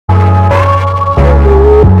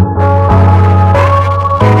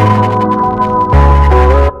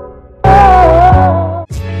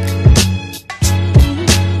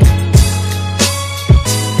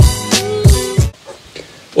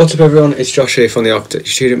What's up everyone, it's Josh here from the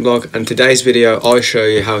Architecture Student Blog, and today's video I show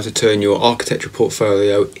you how to turn your architecture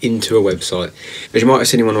portfolio into a website. As you might have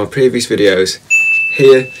seen in one of my previous videos,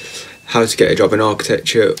 here, how to get a job in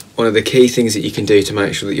architecture, one of the key things that you can do to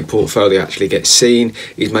make sure that your portfolio actually gets seen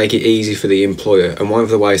is make it easy for the employer, and one of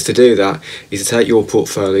the ways to do that is to take your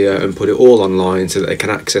portfolio and put it all online so that they can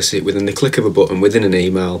access it within the click of a button within an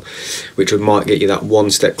email, which might get you that one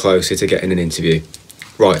step closer to getting an interview.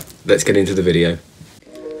 Right, let's get into the video.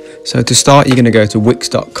 So to start, you're going to go to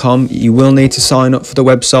wix.com. You will need to sign up for the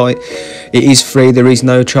website. It is free, there is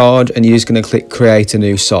no charge, and you're just going to click create a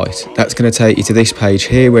new site. That's going to take you to this page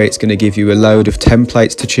here where it's going to give you a load of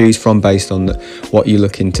templates to choose from based on what you're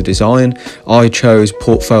looking to design. I chose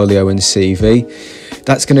portfolio and CV.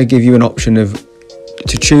 That's going to give you an option of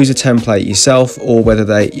to choose a template yourself, or whether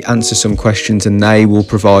they answer some questions and they will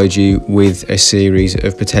provide you with a series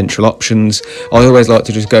of potential options. I always like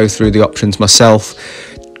to just go through the options myself.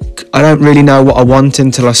 I don't really know what I want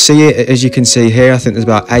until I see it. As you can see here, I think there's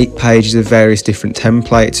about 8 pages of various different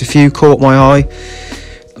templates. A few caught my eye.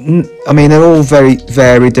 I mean, they're all very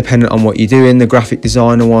varied dependent on what you're doing. The graphic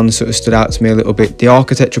designer one sort of stood out to me a little bit. The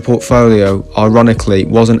architecture portfolio, ironically,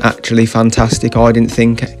 wasn't actually fantastic, I didn't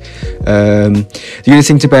think. The other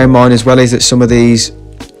thing to bear in mind as well is that some of these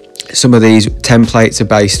templates are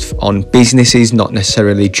based on businesses, not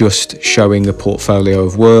necessarily just showing a portfolio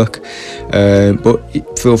of work,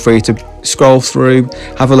 but feel free to scroll through,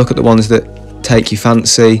 have a look at the ones that take your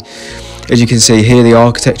fancy. As you can see here, the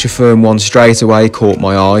architecture firm one straight away caught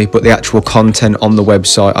my eye, but the actual content on the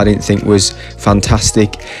website I didn't think was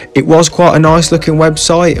fantastic. It was quite a nice looking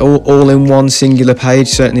website, all in one singular page,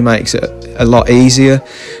 certainly makes it a lot easier,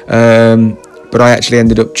 but I actually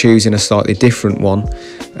ended up choosing a slightly different one.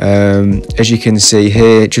 As you can see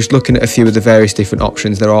here, just looking at a few of the various different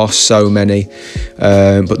options, there are so many,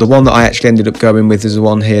 but the one that I actually ended up going with is the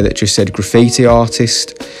one here that just said graffiti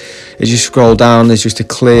artist. As you scroll down, there's just a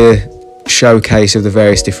clear showcase of the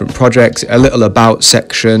various different projects, a little about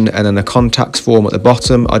section, and then a contacts form at the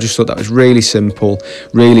bottom. I just thought that was really simple,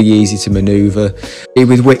 really easy to maneuver.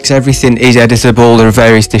 With Wix, everything is editable. There are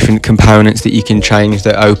various different components that you can change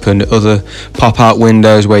that open other pop-out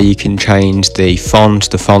windows where you can change the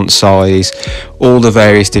font size, all the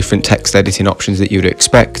various different text editing options that you would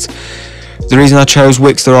expect. The reason I chose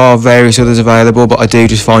Wix, there are various others available, but I do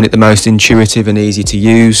just find it the most intuitive and easy to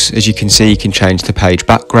use. As you can see, you can change the page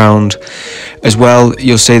background. As well,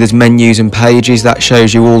 you'll see there's menus and pages. That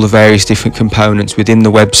shows you all the various different components within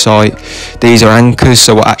the website. These are anchors,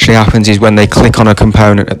 so what actually happens is when they click on a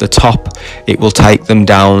component at the top, it will take them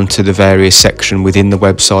down to the various section within the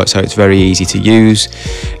website, so it's very easy to use.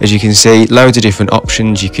 As you can see, loads of different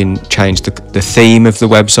options. You can change the theme of the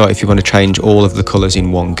website. If you want to change all of the colours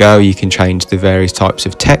in one go, you can change the various types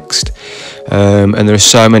of text, and there are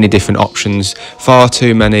so many different options, far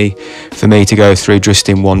too many for me to go through just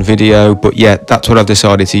in one video, but yeah, that's what I've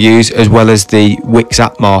decided to use, as well as the Wix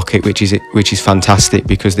app market, which is fantastic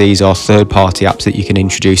because these are third-party apps that you can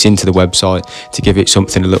introduce into the website to give it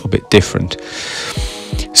something a little bit different.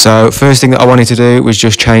 So first thing that I wanted to do was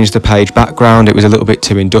just change the page background. It was a little bit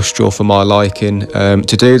too industrial for my liking.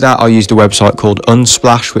 To do that, I used a website called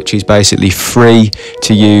Unsplash, which is basically free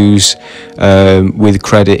to use with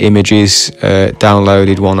credit images.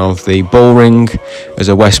 Downloaded one of the bull ring. As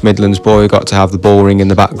a West Midlands boy, got to have the bull ring in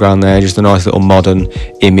the background there. Just a nice little modern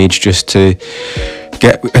image just to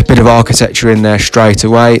get a bit of architecture in there straight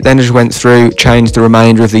away. Then I just went through, changed the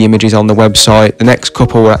remainder of the images on the website. The next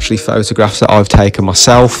couple were actually photographs that I've taken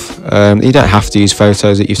myself. You don't have to use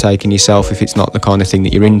photos that you've taken yourself if it's not the kind of thing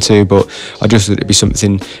that you're into, but I just thought it'd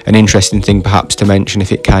be an interesting thing perhaps to mention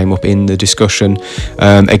if it came up in the discussion.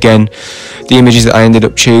 Again, the images that I ended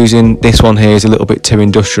up choosing, this one here is a little bit too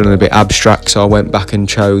industrial and a bit abstract, so I went back and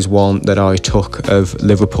chose one that I took of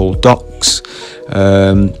Liverpool docks.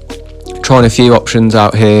 Trying a few options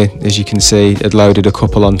out here. As you can see, I'd loaded a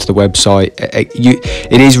couple onto the website.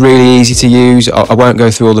 It is really easy to use. I won't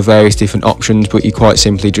go through all the various different options, but you quite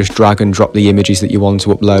simply just drag and drop the images that you want to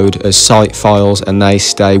upload as site files, and they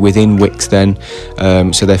stay within Wix then,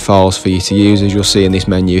 so they're files for you to use. As you'll see in this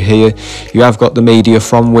menu here, you have got the media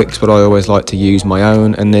from Wix, but I always like to use my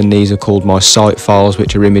own, and then these are called my site files,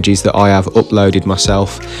 which are images that I have uploaded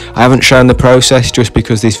myself. I haven't shown the process just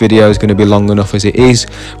because this video is going to be long enough as it is,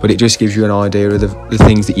 but it just gives you an idea of the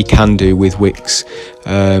things that you can do with Wix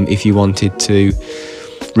if you wanted to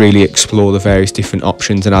really explore the various different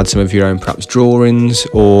options and add some of your own perhaps drawings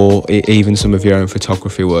or even some of your own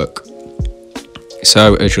photography work.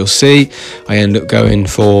 So as you'll see, I end up going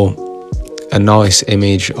for a nice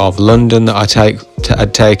image of London that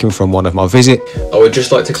I'd taken from one of my visits. I would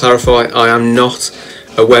just like to clarify, I am not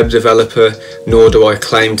a web developer, nor do I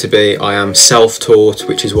claim to be. I am self-taught,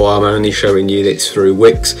 which is why I'm only showing you this through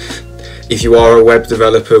Wix. If you are a web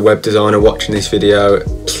developer, web designer watching this video,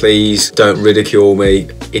 please don't ridicule me.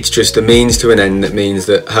 It's just a means to an end that means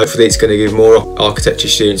that hopefully it's going to give more architecture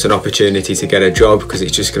students an opportunity to get a job, because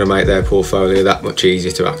it's just going to make their portfolio that much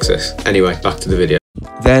easier to access. Anyway, back to the video.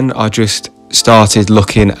 Then I just started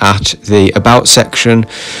looking at the about section,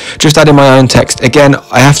 just adding my own text. Again,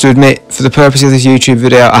 I have to admit, for the purpose of this YouTube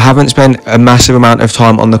video, I haven't spent a massive amount of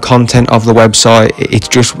time on the content of the website. It's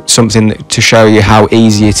just something to show you how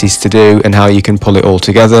easy it is to do and how you can pull it all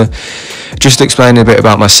together. Just explaining a bit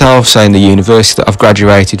about myself, saying the university that I've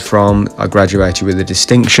graduated from. I graduated with a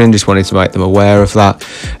distinction, just wanted to make them aware of that,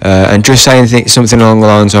 and just saying something along the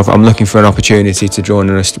lines of, I'm looking for an opportunity to join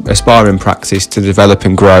an aspiring practice to develop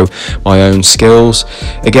and grow my own skills.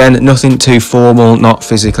 Again, nothing too formal, not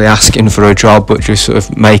physically asking for a job, but just sort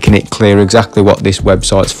of making it clear exactly what this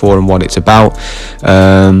website's for and what it's about.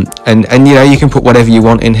 And you know, you can put whatever you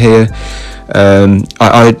want in here.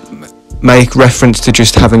 I make reference to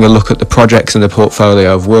just having a look at the projects and the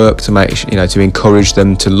portfolio of work to make, you know, to encourage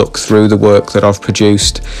them to look through the work that I've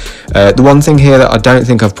produced. The one thing here that I don't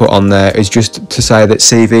think I've put on there is just to say that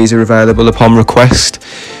CVs are available upon request.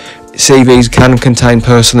 CVs can contain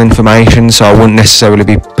personal information, so I wouldn't necessarily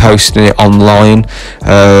be posting it online.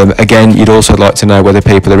 Again, you'd also like to know whether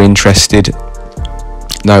people are interested.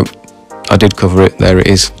 No, I did cover it. There it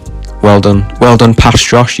is. Well done past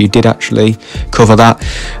Josh, you did actually cover that.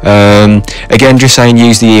 Again, just saying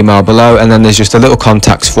use the email below, and then there's just a little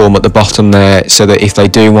contacts form at the bottom there, so that if they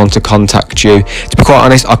do want to contact you, to be quite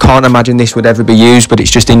honest, I can't imagine this would ever be used, but it's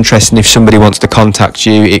just interesting if somebody wants to contact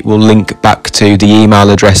you, it will link back to the email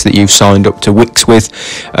address that you've signed up to Wix with,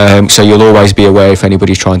 so you'll always be aware if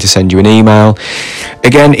anybody's trying to send you an email.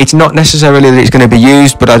 Again, it's not necessarily that it's going to be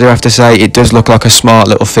used, but I do have to say it does look like a smart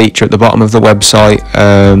little feature at the bottom of the website.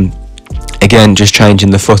 Again, just changing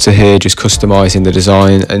the footer here, just customizing the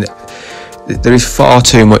design, and there is far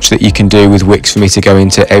too much that you can do with Wix for me to go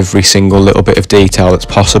into every single little bit of detail that's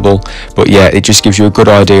possible. But yeah, it just gives you a good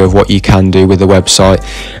idea of what you can do with the website.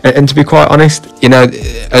 And to be quite honest, you know,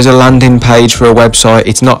 as a landing page for a website,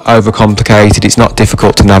 it's not overcomplicated, it's not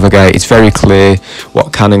difficult to navigate, it's very clear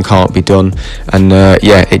what can and can't be done. And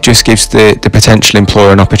yeah, it just gives the potential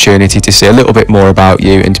employer an opportunity to see a little bit more about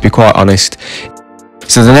you. And to be quite honest,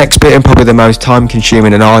 so the next bit, and probably the most time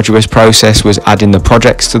consuming and arduous process, was adding the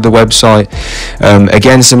projects to the website.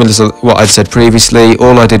 Again, similar to what I'd said previously,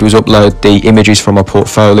 all I did was upload the images from my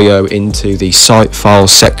portfolio into the site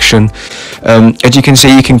files section. As you can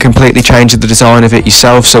see, you can completely change the design of it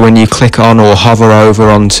yourself, so when you click on or hover over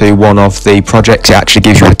onto one of the projects, it actually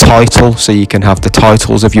gives you a title, so you can have the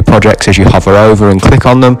titles of your projects as you hover over and click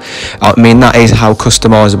on them. I mean, that is how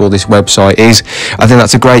customizable this website is. I think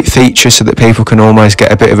that's a great feature, so that people can almost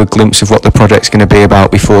get a bit of a glimpse of what the project's going to be about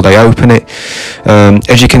before they open it.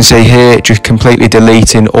 As you can see here, just completely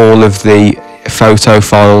deleting all of the photo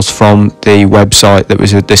files from the website that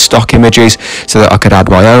was the stock images, so that I could add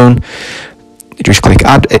my own. You just click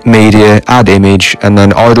add media, add image, and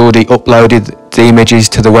then I'd already uploaded the images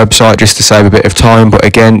to the website just to save a bit of time, but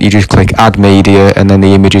again, you just click add media and then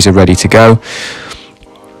the images are ready to go.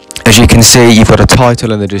 As you can see, you've got a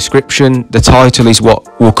title and a description. The title is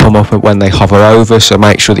what will come up when they hover over, so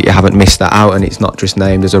make sure that you haven't missed that out and it's not just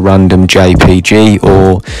named as a random JPG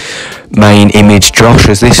or main image Josh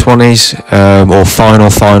as this one is, or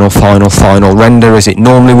final render as it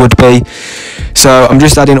normally would be. So I'm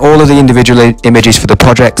just adding all of the individual images for the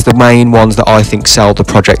projects, the main ones that I think sell the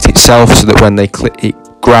project itself, so that when they click it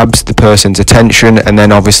grabs the person's attention, and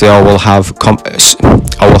then obviously I will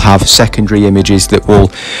have secondary images that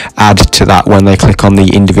will add to that when they click on the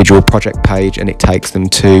individual project page, and it takes them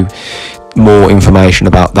to more information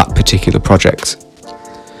about that particular project.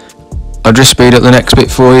 I'll just speed up the next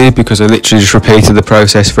bit for you, because I literally just repeated the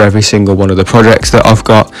process for every single one of the projects that I've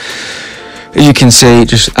got. As you can see,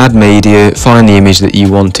 just add media, find the image that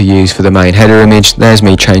you want to use for the main header image. There's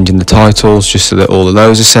me changing the titles just so that all of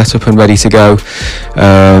those are set up and ready to go.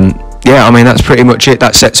 Yeah, I mean, that's pretty much it.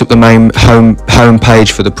 That sets up the main home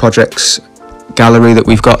page for the projects gallery that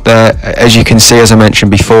we've got there. As you can see, as I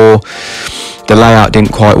mentioned before, the layout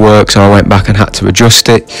didn't quite work, so I went back and had to adjust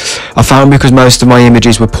it. I found because most of my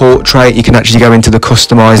images were portrait, you can actually go into the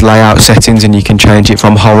customized layout settings and you can change it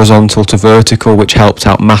from horizontal to vertical, which helped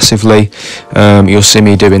out massively. You'll see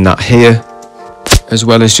me doing that here, as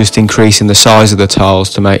well as just increasing the size of the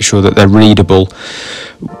tiles to make sure that they're readable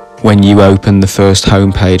when you open the first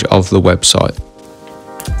home page of the website.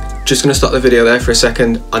 Just going to stop the video there for a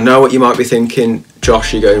second. I know what you might be thinking,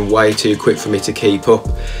 Josh, you're going way too quick for me to keep up.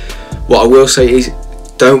 What I will say is,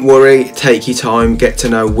 Don't worry, take your time, get to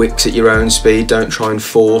know Wix at your own speed, don't try and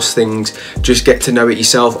force things, just get to know it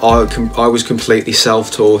yourself. I was completely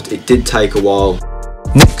self-taught, it did take a while.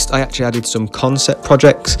 Next, I actually added some concept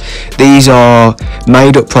projects. These are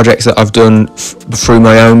made up projects that I've done through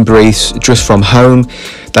my own briefs, just from home.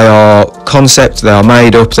 They are concept, they are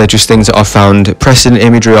made up, they're just things that I've found precedent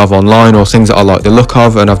imagery of online, or things that I like the look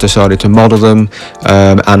of, and I've decided to model them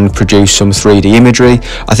and produce some 3D imagery.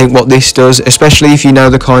 I think what this does, especially if you know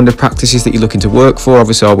the kind of practices that you're looking to work for,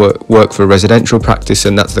 obviously I work for a residential practice,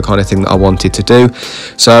 and that's the kind of thing that I wanted to do.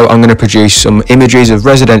 So I'm going to produce some images of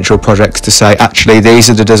residential projects to say, actually, these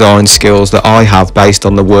are the design skills that I have based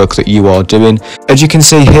on the work that you are doing. As you can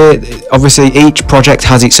see here, obviously each project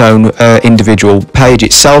has its own individual page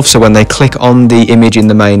itself, so when they click on the image in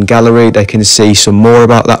the main gallery, they can see some more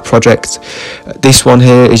about that project. This one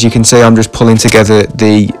here, as you can see, I'm just pulling together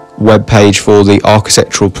the web page for the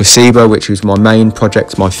architectural placebo, which is my main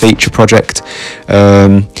project, my feature project.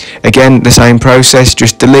 Again, the same process,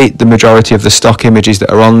 just delete the majority of the stock images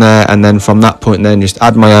that are on there, and then from that point then just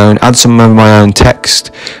add some of my own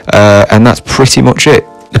text, and that's pretty much it.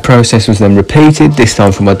 The process was then repeated, this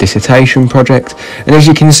time for my dissertation project, and as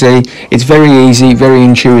you can see, it's very easy, very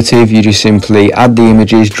intuitive. You just simply add the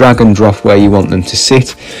images, drag and drop where you want them to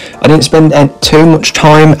sit. I didn't spend too much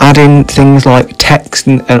time adding things like text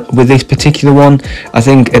with this particular one. I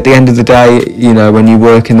think at the end of the day, you know, when you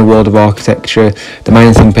work in the world of architecture, the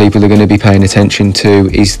main thing people are going to be paying attention to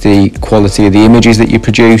is the quality of the images that you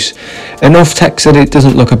produce. Enough text that it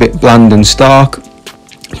doesn't look a bit bland and stark,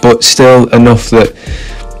 but still enough that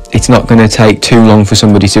it's not going to take too long for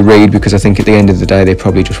somebody to read, because I think at the end of the day they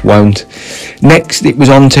probably just won't. Next, it was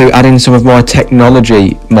on to adding some of my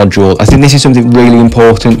technology module. I think this is something really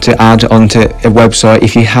important to add onto a website.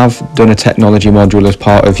 If you have done a technology module as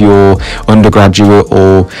part of your undergraduate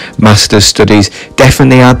or master's studies,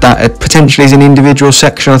 definitely add that potentially as an individual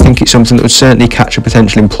section. I think it's something that would certainly catch a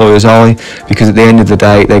potential employer's eye, because at the end of the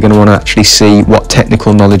day they're going to want to actually see what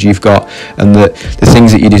technical knowledge you've got, and that the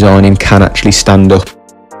things that you're designing can actually stand up.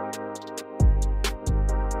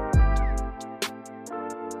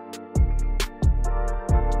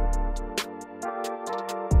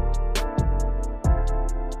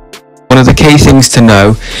 One of the key things to know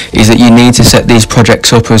is that you need to set these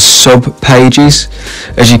projects up as sub-pages.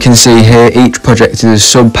 As you can see here, each project is a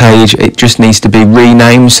sub-page. It just needs to be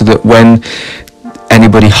renamed so that when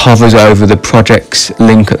anybody hovers over the project's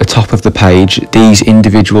link at the top of the page, these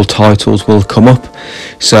individual titles will come up.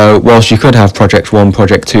 So whilst you could have project 1,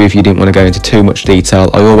 project 2 if you didn't want to go into too much detail,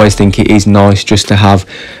 I always think it is nice just to have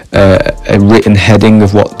a written heading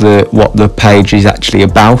of what the page is actually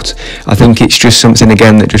about. I think it's just something,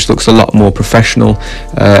 again, that just looks a lot more professional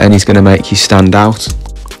and is going to make you stand out.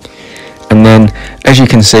 And then, as you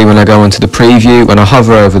can see, when I go onto the preview, when I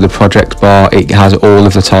hover over the project bar, it has all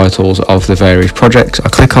of the titles of the various projects. I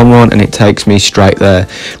click on one and it takes me straight there.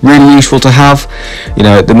 Really useful to have. You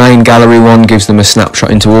know, the main gallery one gives them a snapshot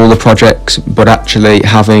into all the projects, but actually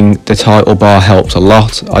having the title bar helps a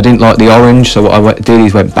lot. I didn't like the orange, so what I did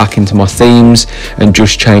is went back into my themes and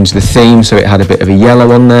just changed the theme so it had a bit of a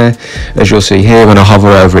yellow on there. As you'll see here, when I hover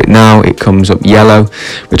over it now, it comes up yellow,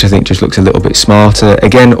 which I think just looks a little bit smarter.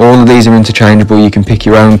 Again, all of these are interchangeable. You can pick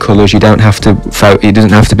your own colours. You don't have to it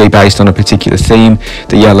doesn't have to be based on a particular theme.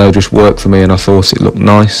 The yellow just worked for me and I thought it looked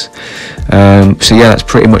nice. So yeah, that's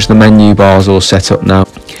pretty much the menu bars all set up now.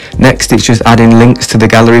 Next, it's just adding links to the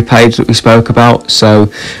gallery page that we spoke about.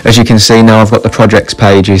 So as you can see now, I've got the projects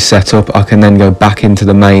pages set up. I can then go back into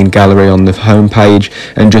the main gallery on the home page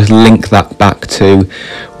and just link that back to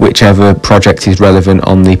whichever project is relevant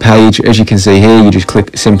on the page. As you can see here, you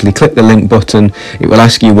just simply click the link button. It will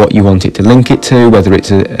ask you what you want it to link it to, whether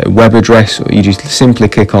it's a web address, or you just simply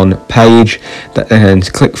click on page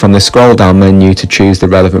and click from the scroll down menu to choose the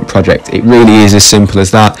relevant project. It really is as simple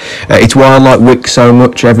as that. It's why I like Wix so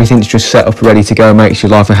much. Everything's just set up ready to go, makes your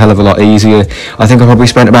life a hell of a lot easier. I think I probably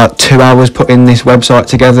spent about 2 hours putting this website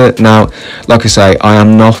together. Now, like I say, I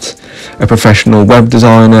am not a professional web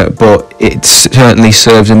designer, but it certainly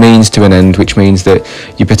serves a means to an end, which means that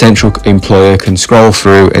your potential employer can scroll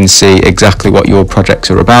through and see exactly what your projects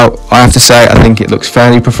are about. I have to say, I think it looks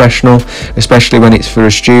fairly professional, especially when it's for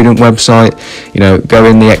a student website. You know,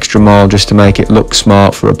 going the extra mile just to make it look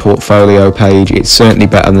smart for a portfolio page. It's certainly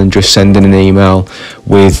better than just sending an email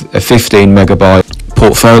with a 15 megabyte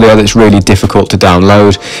portfolio that's really difficult to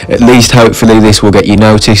download. At least hopefully this will get you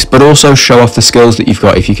noticed, but also show off the skills that you've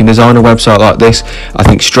got. If you can design a website like this, I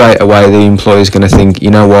think straight away the employer's going to think, you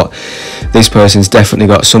know what, this person's definitely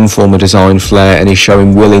got some form of design flair and is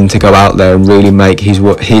showing willing to go out there and really make his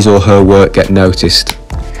or her work get noticed.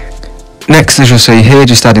 Next, as you'll see here,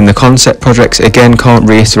 just adding the concept projects. Again, can't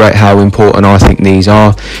reiterate how important I think these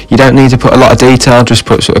are. You don't need to put a lot of detail, just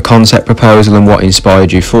put sort of concept proposal and what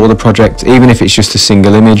inspired you for the project. Even if it's just a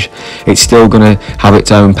single image, it's still going to have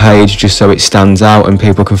its own page just so it stands out and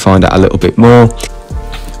people can find out a little bit more.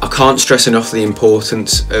 I can't stress enough the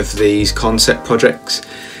importance of these concept projects.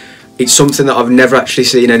 It's something that I've never actually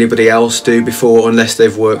seen anybody else do before, unless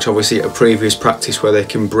they've worked obviously at a previous practice where they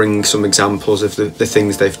can bring some examples of the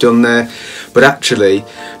things they've done there. But actually,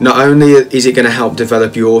 not only is it going to help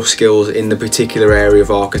develop your skills in the particular area of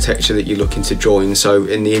architecture that you're looking to join, so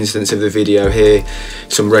in the instance of the video here,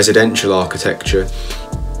 some residential architecture,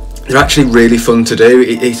 they're actually really fun to do.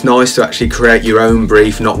 It's nice to actually create your own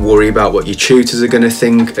brief, not worry about what your tutors are going to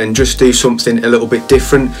think, and just do something a little bit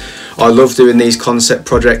different. I love doing these concept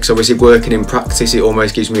projects. Obviously, working in practice, it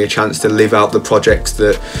almost gives me a chance to live out the projects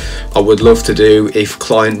that I would love to do if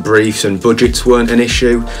client briefs and budgets weren't an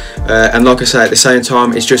issue. And like I say, at the same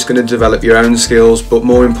time, it's just going to develop your own skills, but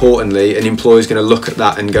more importantly, an employer's going to look at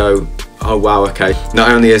that and go, oh wow, okay, not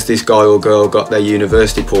only has this guy or girl got their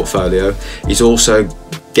university portfolio, he's also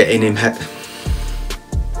getting him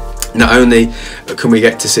not only can we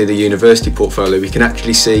get to see the university portfolio, we can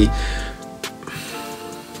actually see,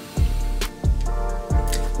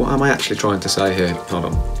 what am I actually trying to say here? Hold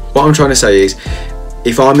on. What I'm trying to say is,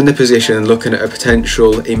 if I'm in the position looking at a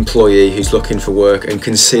potential employee who's looking for work and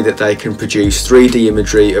can see that they can produce 3D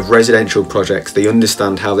imagery of residential projects, they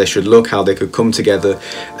understand how they should look, how they could come together,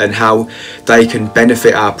 and how they can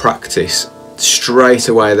benefit our practice, straight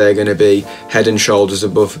away they're going to be head and shoulders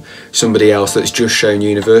above somebody else that's just shown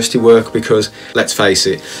university work. Because let's face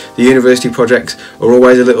it, the university projects are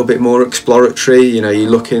always a little bit more exploratory. You know,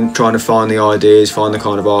 you're looking, trying to find the ideas, find the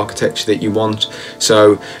kind of architecture that you want.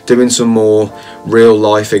 So doing some more real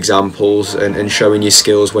life examples and showing your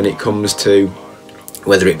skills when it comes to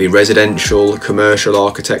whether it be residential, commercial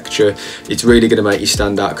architecture, it's really going to make you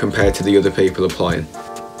stand out compared to the other people applying.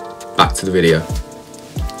 Back to the video.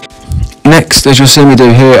 Next, as you'll see me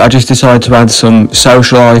do here, I just decided to add some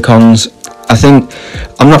social icons.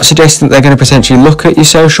 I'm not suggesting that they're going to potentially look at your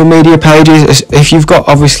social media pages. If you've got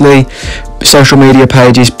obviously social media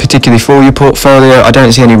pages particularly for your portfolio, I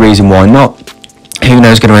don't see any reason why not. Who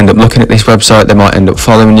knows, going to end up looking at this website, they might end up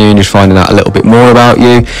following you and just finding out a little bit more about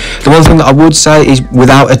you. The one thing that I would say is,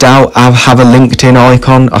 without a doubt, have a LinkedIn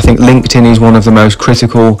icon. I think LinkedIn is one of the most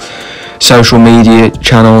critical social media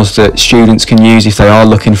channels that students can use if they are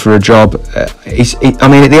looking for a job. I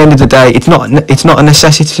mean, at the end of the day, it's not a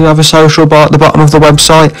necessity to have a social bar at the bottom of the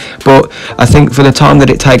website, but I think for the time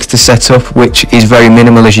that it takes to set up, which is very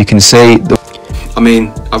minimal, as you can see. I mean,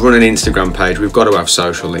 I've run an Instagram page, we've got to have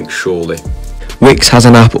social links, surely. Wix has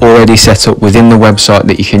an app already set up within the website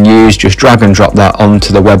that you can use. Just drag and drop that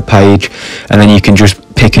onto the web page, and then you can just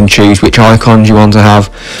pick and choose which icons you want to have.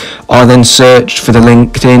 I then searched for the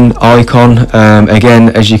LinkedIn icon. Again,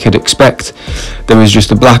 as you could expect, there was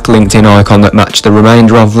just a black LinkedIn icon that matched the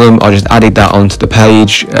remainder of them. I just added that onto the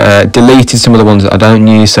page, deleted some of the ones that I don't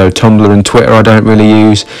use, so Tumblr and Twitter I don't really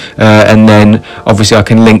use, and then obviously I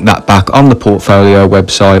can link that back on the portfolio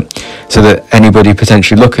website so that anybody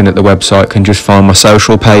potentially looking at the website can just find my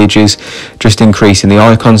social pages, just increasing the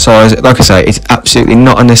icon size. Like I say, it's absolutely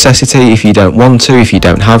not a necessity if you don't want to, if you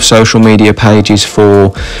don't have social media pages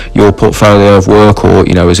for your portfolio of work, or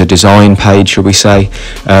you know, as a design page, should we say,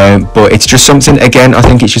 but it's just something, again, I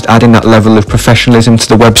think it's just adding that level of professionalism to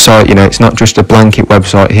the website. You know, it's not just a blanket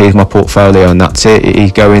website, here's my portfolio and that's it.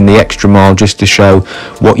 You go in the extra mile just to show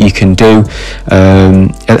what you can do,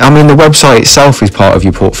 and I mean, the website itself is part of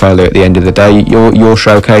your portfolio at the end of the day. You're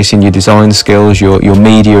showcasing your design skills, your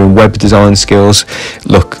media and web design skills.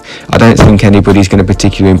 Look, I don't think anybody's going to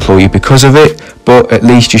particularly employ you because of it, but at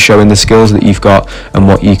least you're showing the skills that you've got and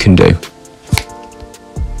what you can do.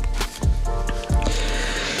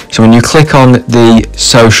 So when you click on the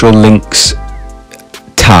social links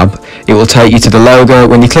tab, it will take you to the logo.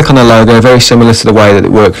 When you click on the logo, very similar to the way that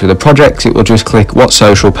it works with the projects, it will just click what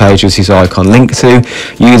social page is this icon linked to.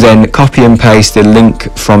 You then copy and paste the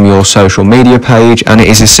link from your social media page, and it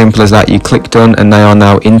is as simple as that. You click done and they are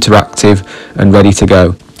now interactive and ready to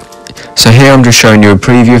go. So here I'm just showing you a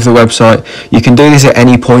preview of the website. You can do this at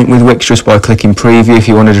any point with Wix just by clicking preview if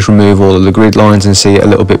you want to just remove all of the grid lines and see it a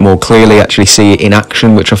little bit more clearly, actually see it in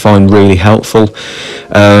action, which I find really helpful.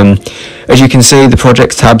 As you can see, the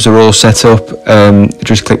projects tabs are all set up.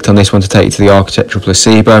 Just clicked on this one to take you to the architectural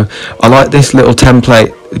placebo. I like this little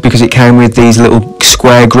template because it came with these little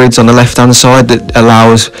square grids on the left hand side that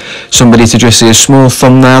allows somebody to just see a small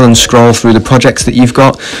thumbnail and scroll through the projects that you've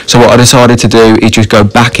got. So what I decided to do is just go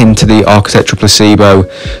back into the architectural placebo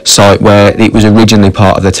site where it was originally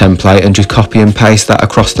part of the template and just copy and paste that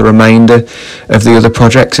across the remainder of the other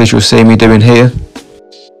projects, as you'll see me doing here.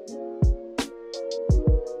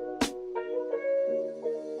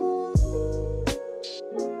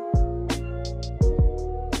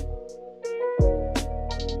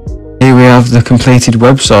 Here we have the completed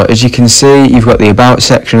website. As you can see, you've got the about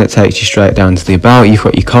section that takes you straight down to the about. You've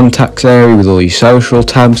got your contacts area with all your social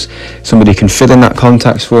tabs. Somebody can fill in that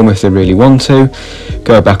contacts form if they really want to.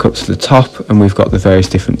 Go back up to the top and we've got the various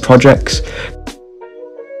different projects.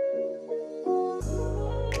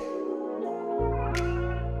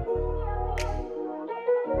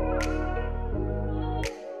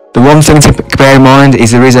 The one thing to bear in mind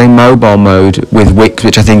is there is a mobile mode with Wix,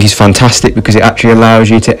 which I think is fantastic because it actually allows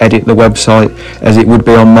you to edit the website as it would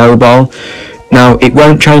be on mobile. Now, it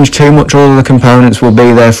won't change too much, all of the components will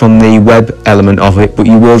be there from the web element of it, but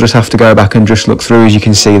you will just have to go back and just look through. As you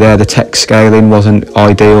can see there, the text scaling wasn't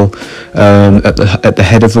ideal at the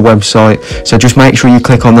head of the website, so just make sure you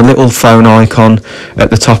click on the little phone icon at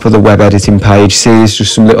the top of the web editing page. See, there's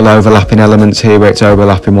just some little overlapping elements here where it's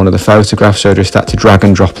overlapping one of the photographs, so just have to drag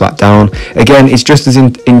and drop that down. Again, it's just as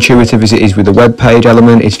intuitive as it is with the web page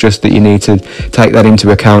element. It's just that you need to take that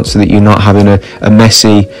into account so that you're not having a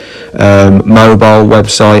messy mobile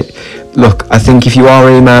website. Look, I think if you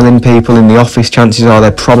are emailing people in the office, chances are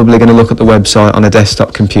they're probably going to look at the website on a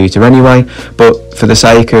desktop computer anyway, but for the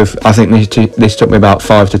sake of, I think this took me about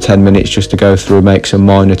 5 to 10 minutes just to go through and make some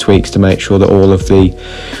minor tweaks to make sure that all of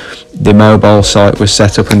the mobile site was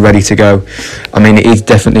set up and ready to go. I mean, it is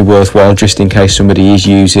definitely worthwhile just in case somebody is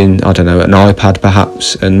using, I don't know, an iPad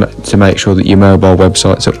perhaps, and to make sure that your mobile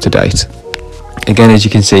website's up to date. Again, as you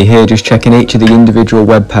can see here, just checking each of the individual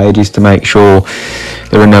web pages to make sure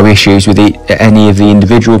there are no issues with any of the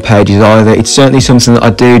individual pages either. It's certainly something that I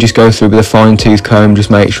do just go through with a fine-tooth comb, just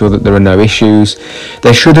make sure that there are no issues.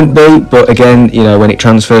 There shouldn't be, but again, you know, when it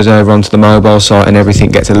transfers over onto the mobile site and everything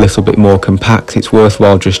gets a little bit more compact, it's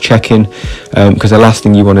worthwhile just checking, because the last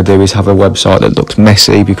thing you want to do is have a website that looks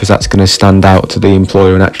messy, because that's going to stand out to the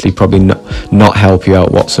employer and actually probably not help you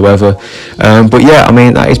out whatsoever. But yeah, I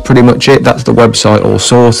mean, that is pretty much it. That's the website all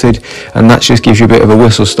sorted, and that just gives you a bit of a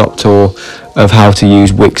whistle-stop tour of how to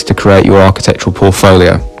use Wix to create your architectural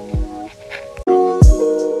portfolio.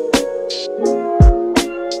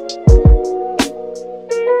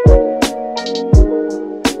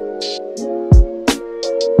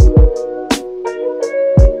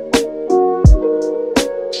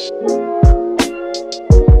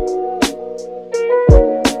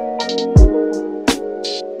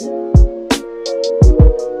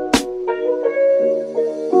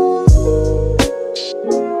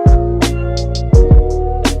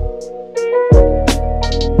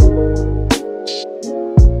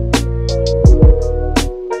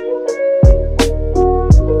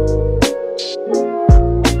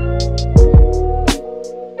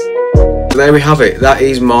 There we have it. That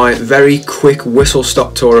is my very quick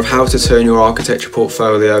whistle-stop tour of how to turn your architecture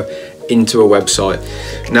portfolio into a website.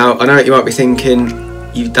 Now, I know you might be thinking,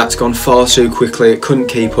 that's gone far too quickly, it couldn't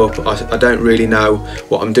keep up, I don't really know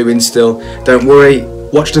what I'm doing still. Don't worry,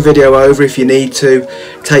 watch the video over if you need to,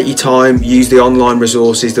 take your time, use the online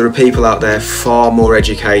resources. There are people out there far more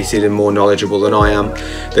educated and more knowledgeable than I am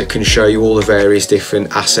that can show you all the various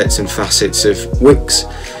different assets and facets of Wix.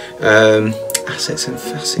 Assets and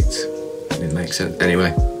facets, that didn't make sense.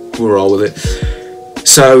 Anyway, we'll roll with it.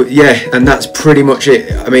 So yeah, and that's pretty much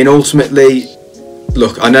it. I mean, ultimately,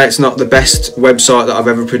 look, I know it's not the best website that I've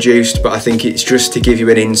ever produced, but I think it's just to give you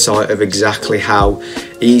an insight of exactly how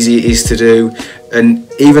easy it is to do. And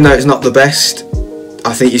even though it's not the best,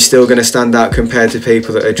 I think you're still going to stand out compared to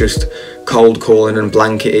people that are just cold calling and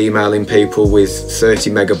blanket emailing people with 30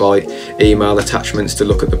 megabyte email attachments to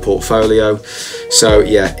look at the portfolio. So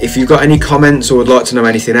yeah, if you've got any comments or would like to know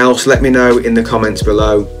anything else, let me know in the comments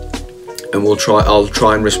below, and I'll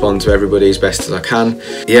try and respond to everybody as best as I can.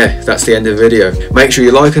 Yeah, that's the end of the video. Make sure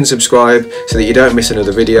you like and subscribe so that you don't miss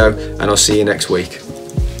another video, and I'll see you next week.